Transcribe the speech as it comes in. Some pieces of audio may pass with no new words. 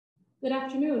Good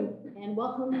afternoon, and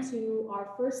welcome to our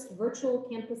first virtual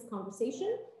campus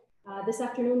conversation. This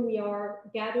afternoon, we are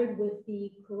gathered with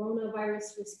the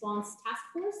Coronavirus Response Task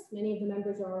Force. Many of the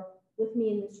members are with me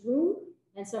in this room,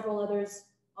 and several others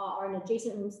are in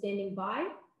adjacent rooms standing by.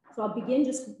 So I'll begin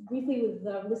just briefly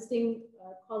with listing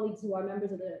colleagues who are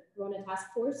members of the Corona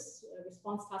Task Force,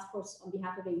 Response Task Force on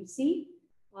behalf of AUC.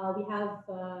 We have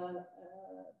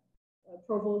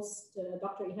Provost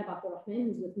Dr. Ihab Abdurrahman,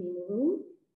 who's with me in the room.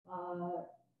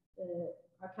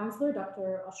 Our counselor,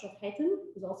 Dr. Ashraf Haytham,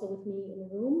 who's also with me in the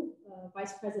room,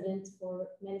 Vice President for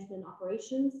Management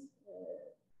Operations,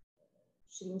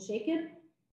 Shireen Shakib,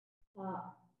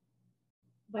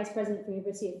 Vice President for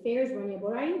University Affairs, Rania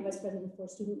Borai, Vice President for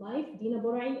Student Life, Dina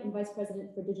Borai, and Vice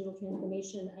President for Digital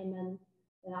Transformation, Ayman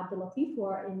Abdulatif, who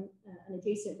are in an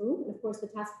adjacent room. And of course, the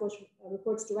task force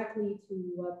reports directly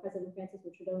to President Francis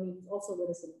Ricciardone, who's also with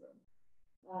us in the room.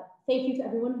 Thank you to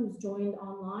everyone who's joined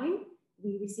online.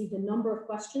 We received a number of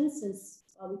questions since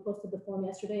we posted the form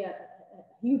yesterday, a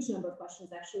huge number of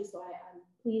questions actually, so I'm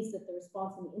pleased at the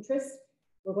response and the interest.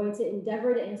 We're going to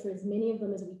endeavor to answer as many of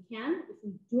them as we can. If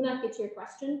we do not get to your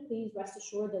question, please rest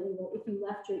assured that we will, if you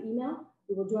left your email,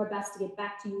 we will do our best to get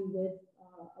back to you with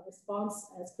a response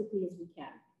as quickly as we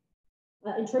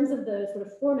can. In terms of the sort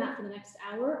of format for the next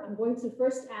hour, I'm going to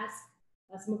first ask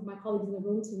some of my colleagues in the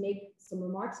room to make some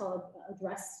remarks. I'll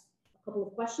address a couple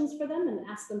of questions for them and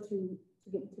ask them to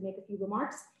make a few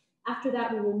remarks. After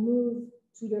that, we will move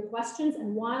to your questions.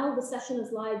 And while the session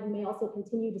is live, you may also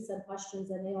continue to send questions,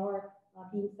 and they are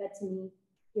being fed to me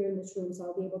here in this room, so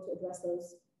I'll be able to address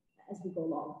those as we go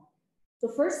along. So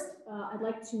first, I'd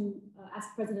like to ask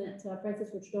President Francis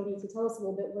Ricciardone to tell us a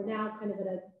little bit. We're now kind of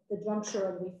at the juncture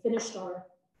of we finished our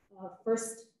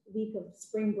first week of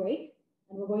spring break,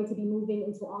 and we're going to be moving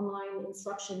into online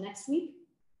instruction next week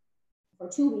for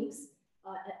 2 weeks,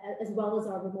 as well as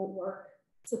our remote work.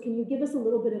 So can you give us a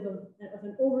little bit of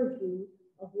an overview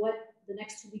of what the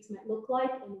next 2 weeks might look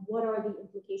like, and what are the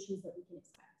implications that we can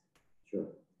expect? Sure.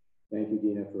 Thank you,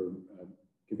 Dina, for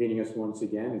convening us once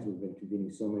again, as we've been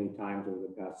convening so many times over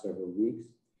the past several weeks.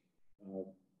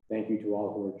 Thank you to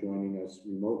all who are joining us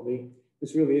remotely.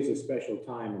 This really is a special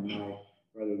time in my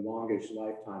rather longish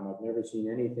lifetime. I've never seen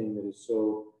anything that has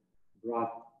so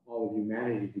brought all of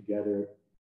humanity together,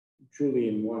 truly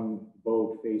in one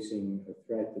boat, facing a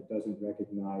threat that doesn't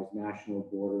recognize national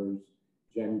borders,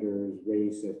 genders,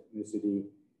 race, ethnicity.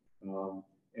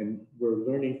 And we're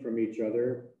learning from each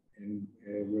other, and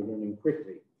we're learning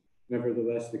quickly.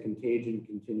 Nevertheless, the contagion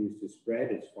continues to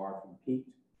spread. It's far from peaked,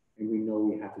 and we know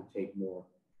we have to take more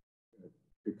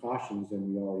precautions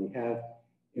than we already have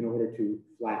in order to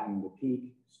flatten the peak,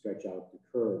 stretch out the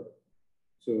curve.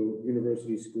 So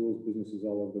universities, schools, businesses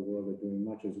all over the world are doing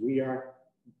much as we are.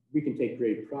 We can take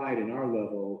great pride in our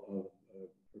level of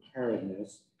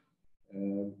preparedness.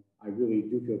 I really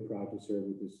do feel proud to serve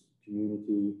with this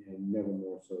community, and never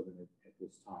more so than at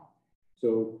this time.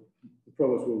 So the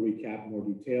provost will recap more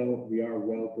detail. We are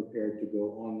well prepared to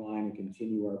go online and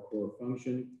continue our core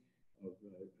function of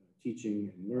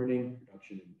teaching and learning,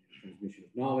 production and transmission of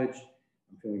knowledge.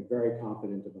 I'm feeling very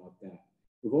confident about that.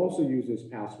 We've also used this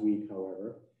past week,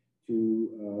 however,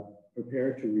 to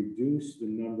prepare to reduce the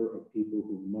number of people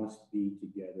who must be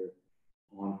together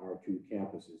on our 2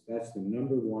 campuses. That's the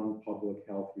 #1 public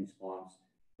health response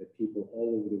that people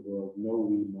all over the world know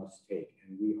we must take,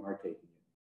 and we are taking it.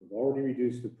 We've already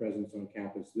reduced the presence on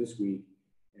campus this week,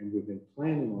 and we've been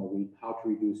planning all week how to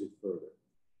reduce it further.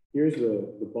 Here's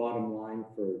the bottom line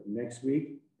for next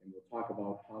week, and we'll talk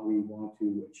about how we want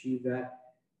to achieve that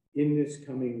in this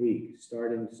coming week,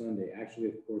 starting Sunday. Actually,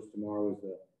 of course, tomorrow is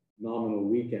the nominal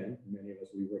weekend. Many of us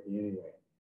will be working anyway.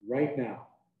 Right now,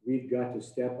 we've got to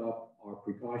step up our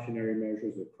precautionary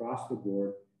measures across the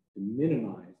board to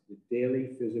minimize the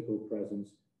daily physical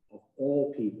presence of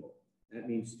all people. That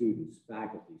means students,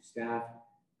 faculty, staff,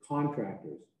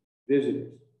 contractors,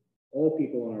 visitors, all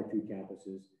people on our 2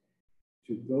 campuses,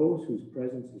 to those whose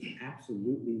presence is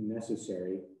absolutely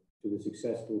necessary to the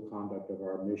successful conduct of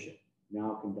our mission,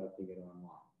 now conducting it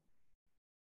online,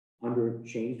 under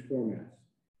changed formats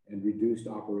and reduced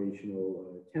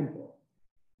operational tempo.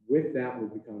 With that will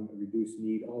become a reduced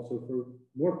need also for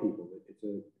more people. It's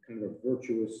a kind of a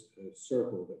virtuous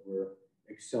circle that we're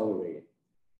accelerating.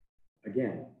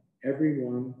 Again,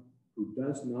 everyone who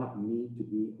does not need to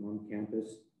be on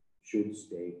campus should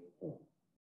stay home.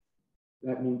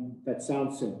 That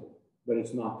sounds simple, but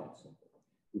it's not that simple.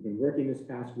 We've been working this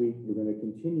past week. We're going to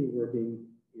continue working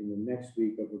in the next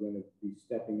week, but we're going to be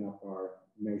stepping up our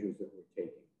measures that we're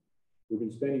taking. We've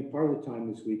been spending part of the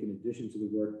time this week, in addition to the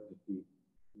work that the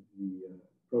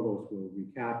provost will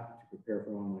recap to prepare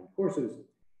for online courses,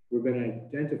 we've been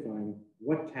identifying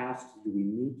what tasks do we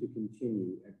need to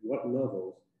continue at what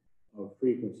levels of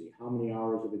frequency, how many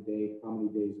hours of a day, how many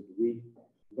days of the week,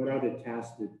 what are the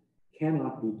tasks that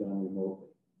cannot be done remotely.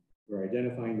 We're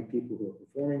identifying the people who are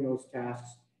performing those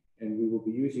tasks, and we will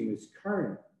be using this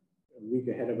current week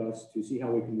ahead of us to see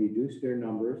how we can reduce their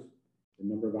numbers, the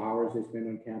number of hours they spend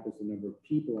on campus, the number of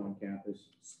people on campus,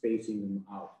 spacing them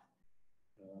out.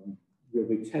 We'll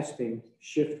be testing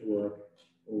shift work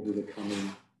over the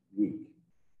coming week.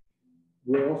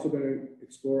 We're also going to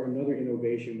explore another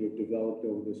innovation we've developed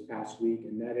over this past week,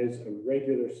 and that is a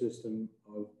regular system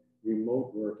of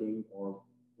remote working, or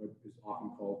what is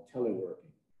often called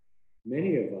teleworking.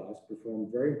 Many of us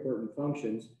perform very important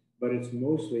functions, but it's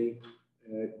mostly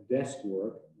desk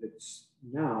work that's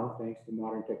now, thanks to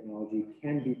modern technology,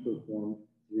 can be performed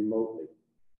remotely.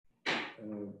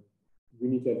 We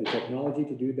need to have the technology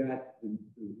to do that. The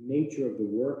nature of the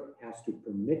work has to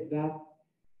permit that.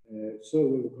 So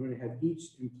we're going to have each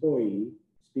employee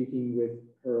speaking with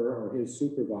her or his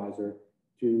supervisor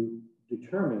to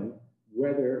determine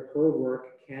whether her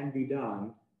work can be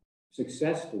done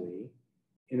successfully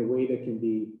in a way that can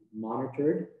be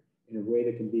monitored, in a way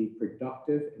that can be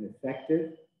productive and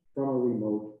effective from a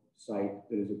remote site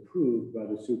that is approved by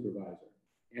the supervisor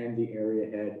and the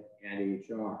area head and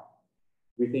HR.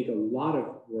 We think a lot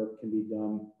of work can be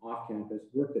done off campus.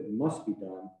 Work that must be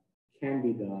done can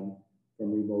be done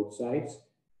from remote sites.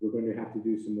 We're going to have to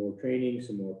do some more training,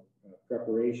 some more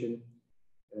preparation.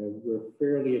 We're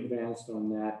fairly advanced on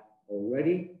that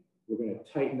already. We're going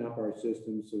to tighten up our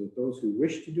system so that those who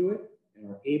wish to do it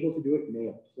and are able to do it may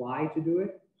apply to do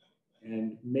it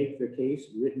and make their case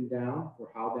written down for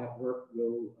how that work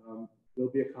will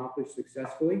be accomplished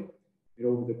successfully. And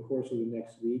over the course of the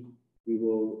next week, we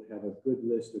will have a good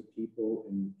list of people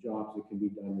and jobs that can be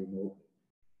done remotely.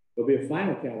 There'll be a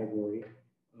final category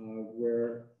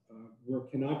where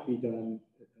work cannot be done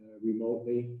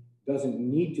remotely, doesn't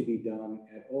need to be done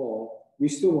at all. We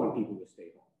still want people to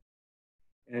stay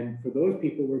home. And for those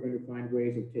people, we're going to find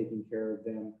ways of taking care of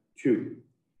them too.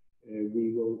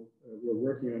 We're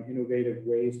working on innovative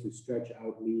ways to stretch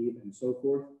out leave and so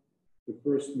forth. The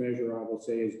first measure I will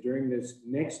say is during this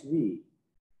next week,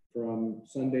 from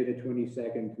Sunday the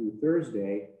 22nd through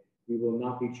Thursday, we will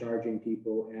not be charging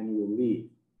people annual leave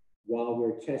while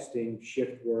we're testing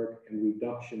shift work and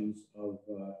reductions of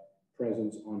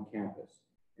presence on campus.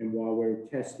 And while we're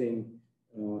testing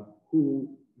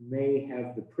who may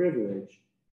have the privilege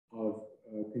of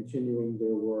continuing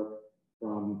their work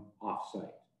from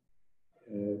offsite.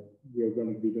 We're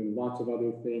going to be doing lots of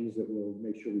other things that will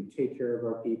make sure we take care of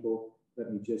our people.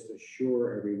 Let me just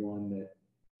assure everyone that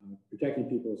protecting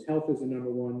people's health is the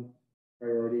 #1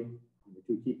 priority. Number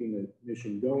 2, keeping the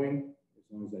mission going as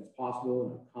long as that's possible,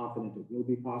 and I'm confident it will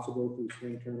be possible through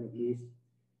spring term at least.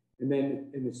 And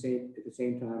then at the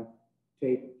same time,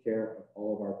 take care of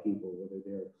all of our people, whether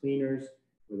they're cleaners,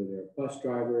 whether they're bus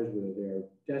drivers, whether they're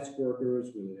desk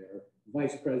workers, whether they're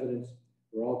vice presidents.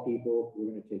 We're all people.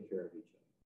 We're going to take care of each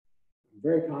other. I'm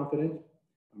very confident.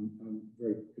 I'm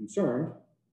very concerned,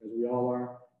 as we all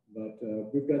are, but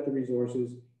we've got the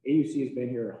resources. AUC has been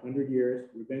here 100 years.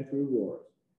 We've been through wars.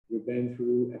 We've been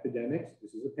through epidemics.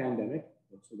 This is a pandemic,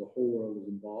 so the whole world is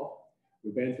involved.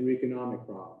 We've been through economic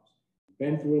problems. We've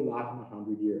been through a lot in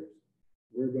 100 years.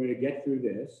 We're going to get through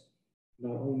this.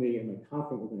 Not only am I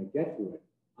confident we're going to get through it,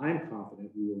 I'm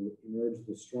confident we will emerge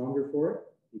the stronger for it,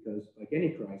 because like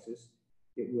any crisis,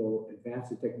 it will advance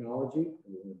the technology,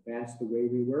 it will advance the way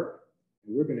we work,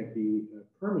 and we're going to be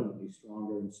permanently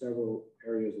stronger in several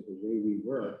areas of the way we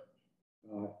work,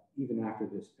 even after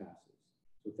this passes.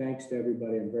 So thanks to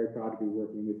everybody. I'm very proud to be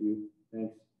working with you.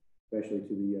 Thanks especially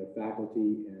to the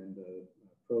faculty and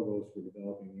provost for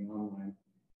developing the online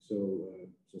so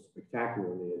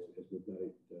spectacularly as we've got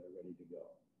it ready to go.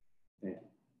 Thank you.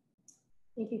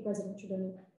 Thank you, President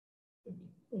Ricciardone.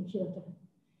 Thank you, Dr.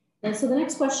 And so the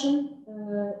next question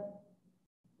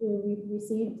we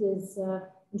received is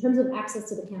in terms of access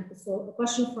to the campus. So a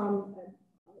question from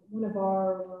one of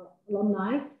our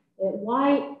alumni.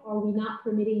 Why are we not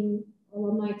permitting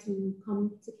alumni to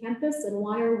come to campus, and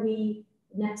why are we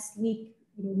next week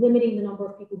limiting the number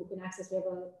of people who can access? We have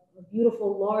a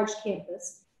beautiful large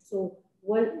campus. So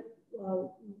why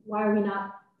are we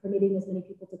not permitting as many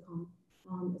people to come?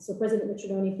 So President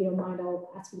Ricciardone, if you don't mind,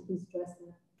 I'll ask you to please address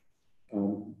that.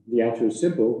 The answer is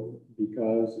simple,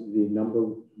 because the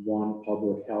 #1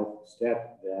 public health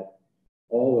step that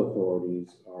all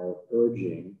authorities are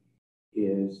urging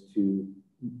is to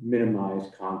minimize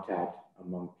contact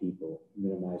among people,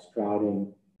 minimize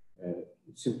crowding,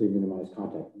 simply minimize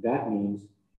contact. That means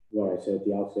what I said at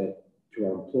the outset: to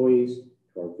our employees,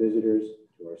 to our visitors,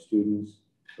 to to our students,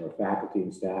 to our faculty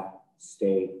and staff,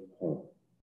 stay home.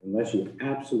 Unless you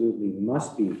absolutely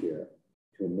must be here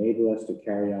to enable us to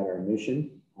carry out our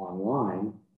mission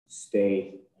online,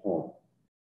 stay home.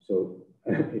 So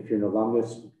if you're an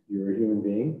alumnus, you're a human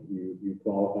being, you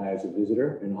qualify as a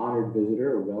visitor, an honored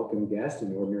visitor, a welcome guest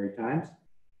in ordinary times.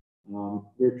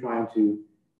 We're trying to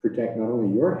protect not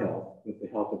only your health, but the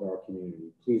health of our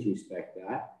community. Please respect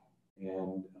that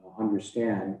and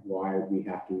understand why we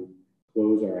have to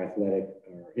close our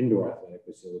indoor athletic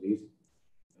facilities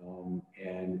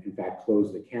and in fact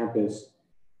close the campus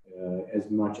as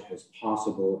much as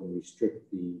possible and restrict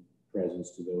the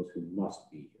presence to those who must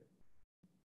be here.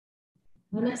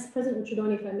 Next, President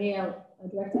Ricciardone, if I may, I'll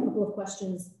direct a couple of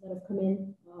questions that have come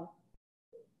in.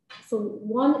 So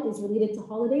one is related to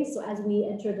holidays. So as we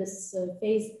enter this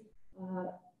phase,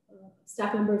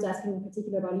 staff members asking in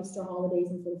particular about Easter holidays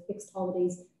and sort of fixed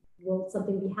holidays. Will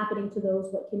something be happening to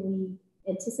those? What can we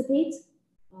anticipate?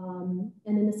 And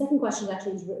then the second question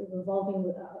actually is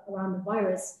revolving around the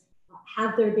virus.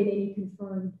 Have there been any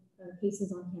confirmed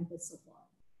cases on campus so far?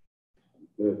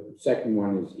 The second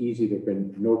one is easy. There have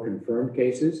been no confirmed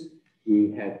cases.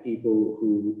 We had people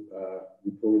who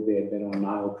reported they had been on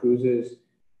Nile cruises.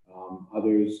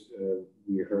 Others,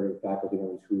 we heard of faculty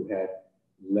members who had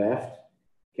left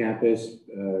campus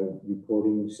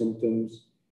reporting symptoms.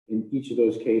 In each of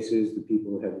those cases, the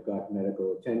people have got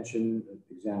medical attention,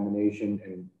 examination,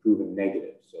 and proven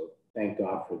negative. So thank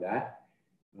God for that.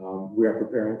 We are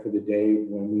preparing for the day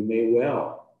when we may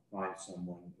well find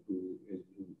someone who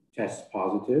tests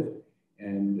positive.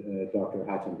 And Dr.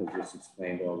 Hatem has just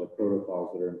explained all the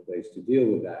protocols that are in place to deal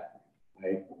with that.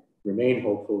 I remain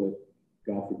hopeful that,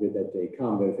 God forbid that day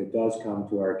come, but if it does come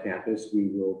to our campus, we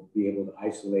will be able to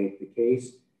isolate the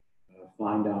case,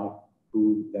 find out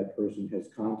who that person has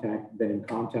been in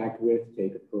contact with,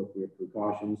 take appropriate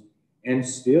precautions, and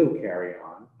still carry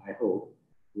on, I hope,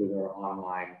 with our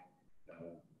online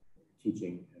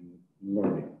teaching and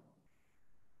learning.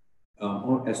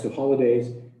 As to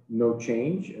holidays, no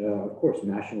change. Of course,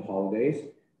 national holidays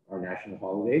are national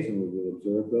holidays, and we will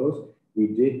observe those. We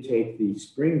did take the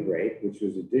spring break, which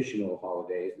was additional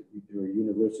holidays, they were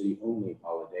university-only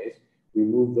holidays. We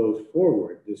moved those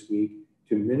forward this week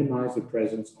to minimize the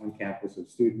presence on campus of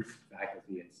students,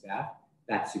 faculty, and staff.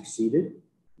 That succeeded.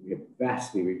 We have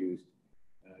vastly reduced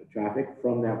traffic.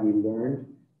 From that, we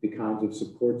learned the kinds of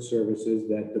support services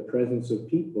that the presence of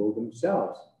people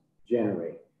themselves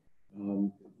generate.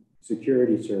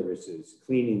 Security services,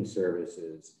 cleaning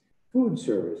services, food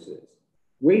services,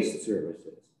 waste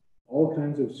services. All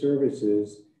kinds of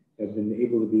services have been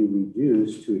able to be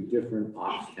reduced to a different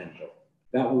ops tempo.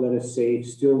 That will let us save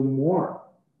still more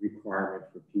requirement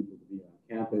for people to be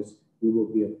on campus. We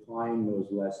will be applying those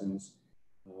lessons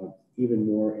even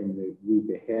more in the week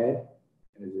ahead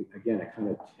as, again, a kind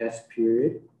of test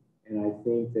period. And I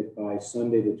think that by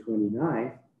Sunday the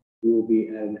 29th, we will be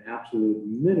at an absolute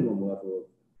minimum level of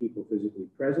people physically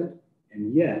present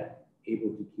and yet able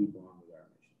to keep on with our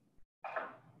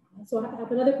mission. So I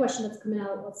have another question that's coming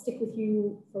out. I'll stick with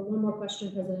you for one more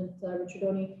question, President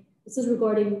Ricciardone. This is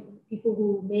regarding people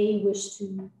who may wish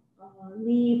to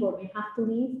leave or may have to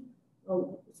leave.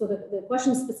 So the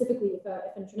question specifically, if an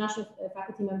international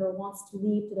faculty member wants to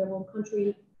leave to their home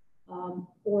country,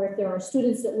 or if there are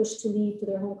students that wish to leave to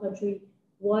their home country,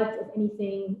 what, if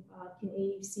anything, can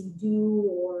AUC do,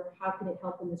 or how can it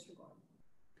help in this regard?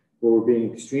 Well, we're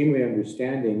being extremely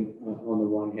understanding on the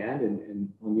one hand,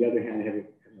 and on the other hand, having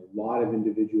a lot of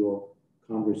individual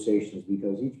conversations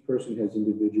because each person has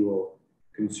individual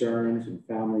concerns and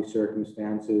family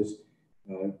circumstances,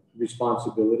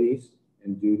 responsibilities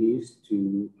and duties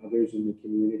to others in the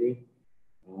community.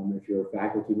 If you're a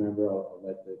faculty member, I'll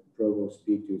let the provost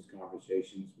speak to his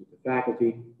conversations with the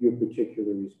faculty. You have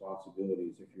particular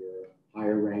responsibilities. If you're a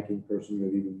higher ranking person, you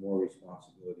have even more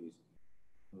responsibilities.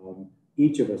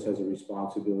 Each of us has a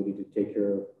responsibility to take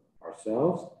care of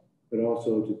ourselves, but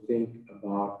also to think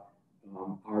about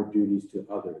our duties to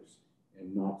others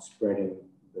and not spreading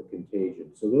the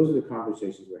contagion. So those are the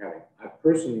conversations we're having. I've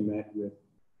personally met with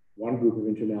one group of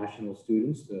international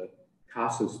students, the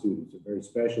CASA students, a very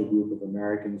special group of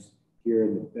Americans here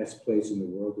in the best place in the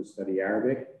world to study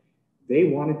Arabic. They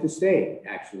wanted to stay,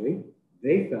 actually.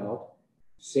 They felt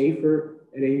safer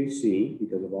at AUC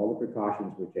because of all the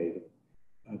precautions we're taking.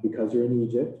 Because they're in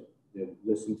Egypt, they've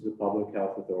listened to the public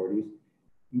health authorities.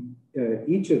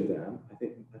 Each of them, I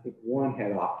think one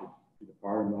had opted to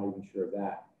depart, I'm not even sure of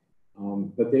that.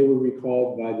 But they were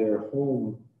recalled by their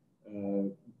home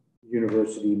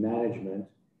university management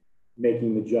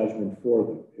making the judgment for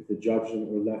them. If the judgment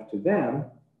were left to them,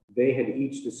 they had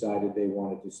each decided they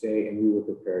wanted to stay, and we were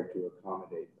prepared to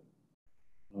accommodate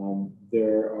them.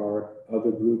 There are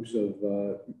other groups of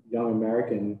young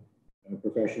American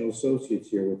professional associates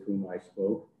here with whom I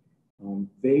spoke.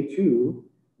 They too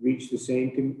reached the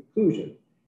same conclusion.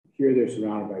 Here they're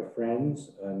surrounded by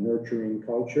friends, a nurturing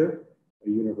culture, a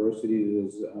university that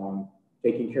is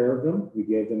taking care of them. We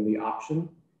gave them the option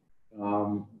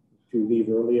to leave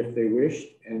early if they wished,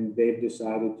 and they've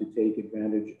decided to take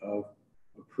advantage of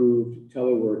approved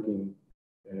teleworking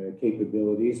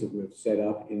capabilities that we've set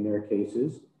up in their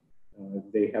cases.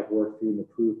 They have worked through an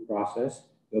approved process.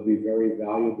 They'll be very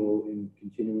valuable in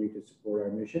continuing to support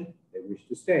our mission. They wish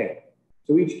to stay.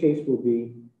 So each case will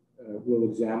be, we'll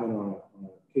examine on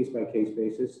a case-by-case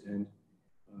basis. And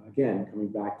again, coming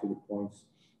back to the points,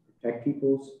 protect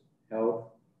people's health,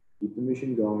 keep the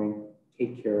mission going,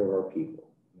 take care of our people.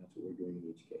 And that's what we're doing in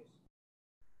each case.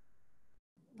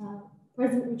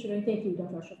 President Ricciardone, thank you,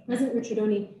 Dr. Ashraf. President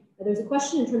Ricciardone, there's a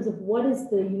question in terms of what is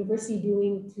the university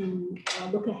doing to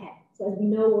look ahead? So as we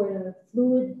know, we're in a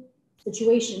fluid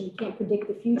situation. We can't predict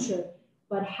the future.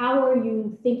 But how are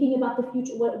you thinking about the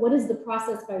future? What is the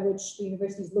process by which the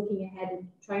university is looking ahead and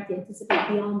trying to anticipate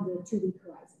beyond the 2-week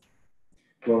horizon?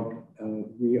 Well,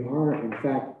 we are, in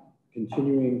fact,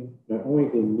 continuing not only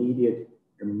the immediate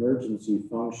emergency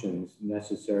functions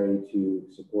necessary to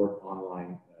support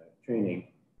online training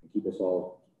and keep us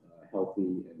all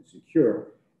healthy and secure,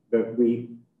 but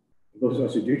those of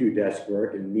us who do desk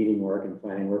work and meeting work and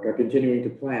planning work are continuing to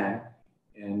plan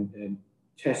and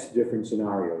test different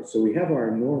scenarios. So we have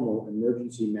our normal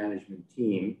emergency management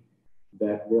team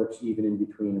that works even in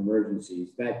between emergencies.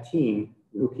 That team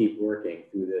will keep working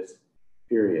through this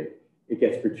period. It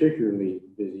gets particularly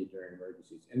busy during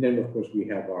emergencies. And then, of course, we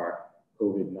have our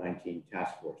COVID-19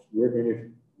 task force. We're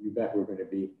going to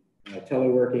be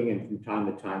teleworking, and from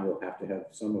time to time, we'll have to have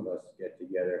some of us get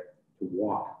together to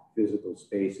walk physical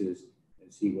spaces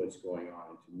and see what's going on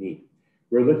and to meet.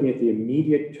 We're looking at the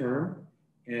immediate term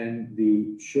and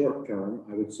the short term.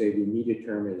 I would say the immediate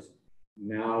term is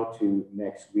now to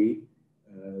next week.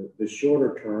 The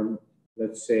shorter term,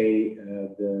 let's say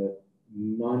the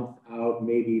month out,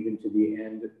 maybe even to the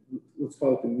end, let's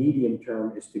call it the medium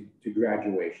term, is to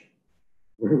graduation.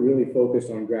 We're really focused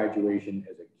on graduation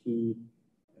as a key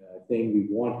thing. We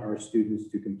want our students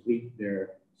to complete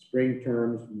their spring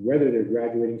terms, whether they're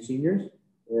graduating seniors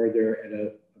or they're at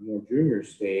a more junior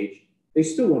stage. They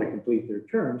still want to complete their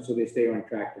terms, so they stay on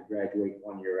track to graduate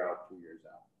 1 year out, 2 years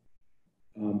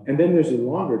out. And then there's a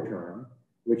longer term,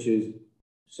 which is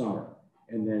summer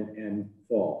and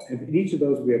fall. And in each of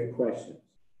those, we have questions.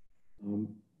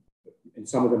 And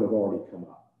some of them have already come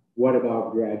up. What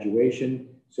about graduation?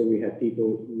 So we have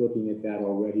people looking at that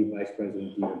already. Vice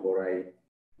President Dina Borai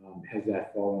has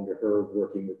that fall under her,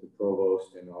 working with the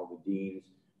provost and all the deans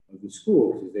of the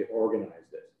schools as they organize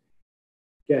this.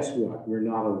 Guess what? We're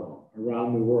not alone.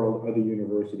 Around the world, other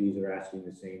universities are asking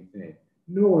the same thing.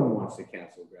 No one wants to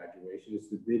cancel graduation. It's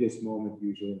the biggest moment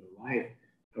usually in the life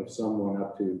of someone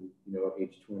up to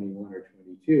age 21 or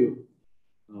 22.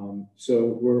 So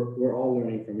we're all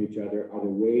learning from each other. Are there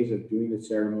ways of doing the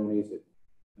ceremonies that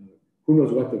who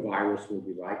knows what the virus will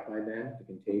be like by then? The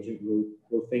contagion,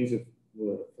 will things have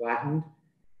flattened?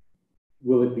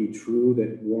 Will it be true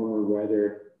that warmer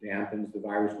weather dampens the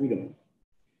virus? We don't know.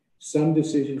 Some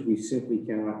decisions we simply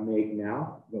cannot make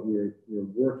now, but we're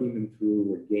working them through,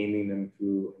 we're gaming them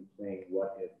through and playing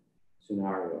what if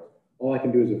scenarios. All I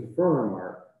can do is affirm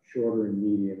our shorter and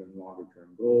medium and longer term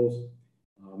goals.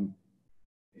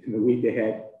 In the week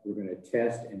ahead, we're going to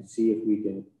test and see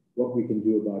if what we can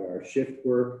do about our shift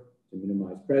work to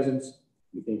minimize presence.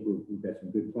 We think we've got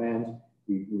some good plans.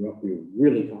 We're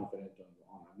really confident on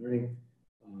online learning.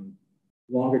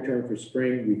 Longer term for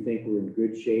spring, we think we're in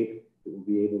good shape, that we'll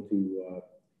be able to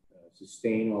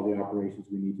sustain all the operations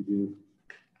we need to do.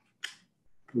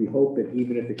 We hope that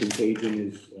even if the contagion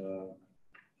is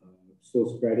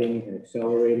still spreading and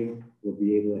accelerating, we'll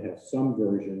be able to have some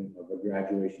version of a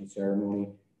graduation ceremony,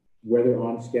 whether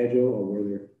on schedule or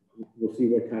whether we'll see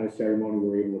what kind of ceremony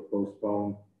we're able to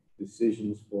postpone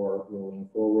decisions for rolling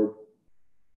forward.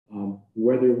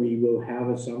 Whether we will have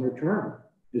a summer term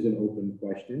is an open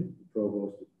question. The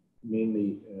provost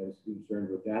mainly is concerned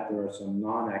with that. There are some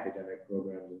non-academic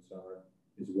programs in summer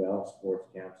as well, sports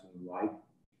camps and the like.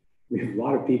 We have a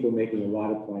lot of people making a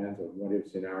lot of plans on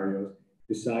what-if scenarios,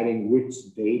 deciding which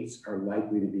dates are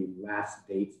likely to be last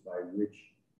dates by which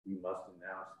we must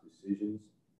announce decisions.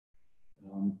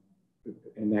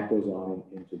 And that goes on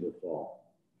into the fall.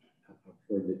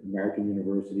 For the American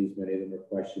universities, many of them are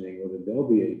questioning whether they'll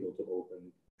be able to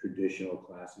open traditional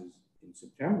classes in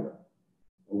September.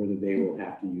 or whether they will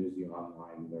have to use the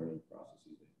online learning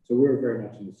processes. So we're very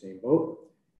much in the same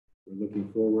boat. We're looking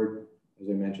forward. As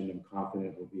I mentioned, I'm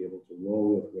confident we'll be able to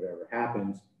roll with whatever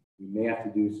happens. We may have to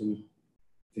do some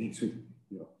things with,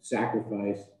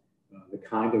 sacrifice the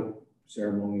kind of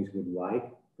ceremonies we'd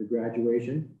like for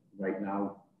graduation. Right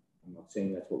now, I'm not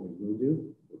saying that's what we will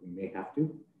do, but we may have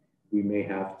to. We may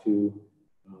have to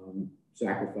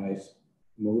sacrifice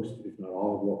most, if not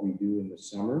all, of what we do in the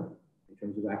summer in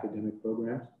terms of academic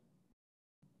programs.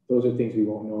 Those are things we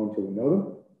won't know until we know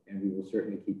them, and we will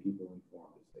certainly keep people informed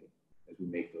as we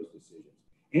make those decisions.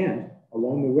 And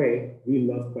along the way, we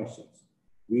love questions.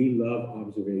 We love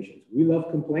observations. We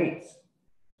love complaints.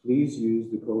 Please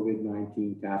use the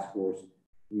COVID-19 Task Force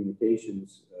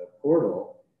Communications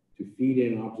portal to feed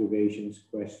in observations,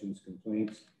 questions,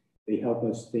 complaints. They help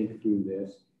us think through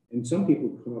this. And some people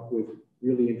come up with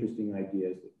really interesting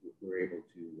ideas that we're able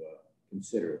to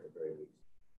consider at the very least.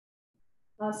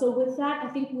 So with that, I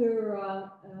think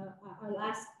I'll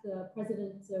ask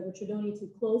President Ricciardone to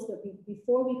close, but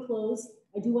before we close,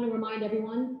 I do want to remind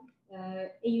everyone,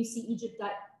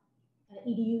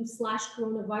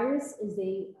 aucegypt.edu/coronavirus is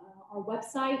our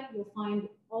website. You'll find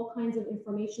all kinds of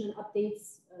information and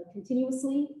updates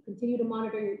continuously. Continue to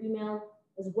monitor your email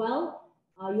as well.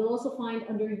 You'll also find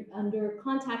under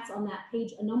contacts on that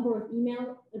page a number of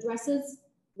email addresses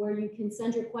where you can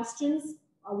send your questions.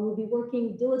 We'll be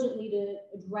working diligently to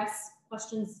address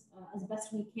questions as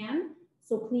best we can.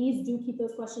 So please do keep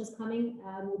those questions coming.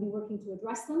 We'll be working to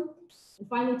address them. And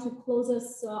finally, to close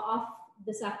us off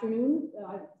this afternoon,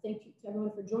 thank you to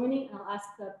everyone for joining. And I'll ask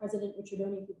President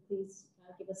Ricciardone if you could please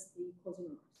give us the closing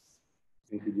remarks.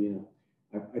 Thank you, Dina.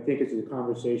 I think as the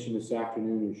conversation this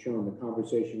afternoon has shown, the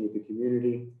conversation with the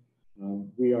community.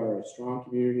 We are a strong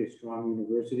community, a strong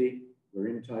university. We're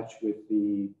in touch with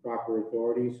the proper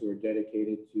authorities who are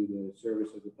dedicated to the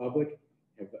service of the public,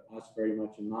 have us very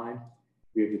much in mind.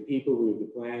 We have the people, we have the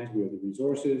plans, we have the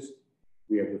resources,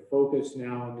 we have the focus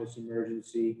now on this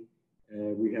emergency,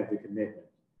 we have the commitment.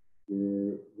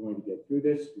 We're going to get through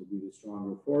this, we'll be the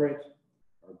stronger for it.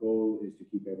 Our goal is to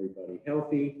keep everybody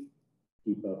healthy,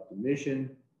 keep up the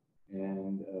mission,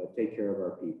 and take care of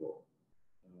our people.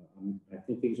 I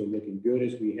think things are looking good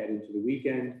as we head into the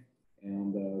weekend.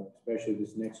 And especially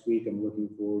this next week, I'm looking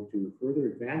forward to further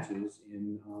advances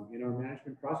in our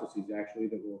management processes, actually,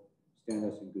 that will stand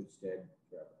us in good stead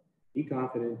forever. Be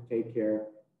confident, take care.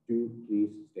 Do please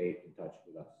stay in touch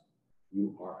with us.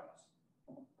 You are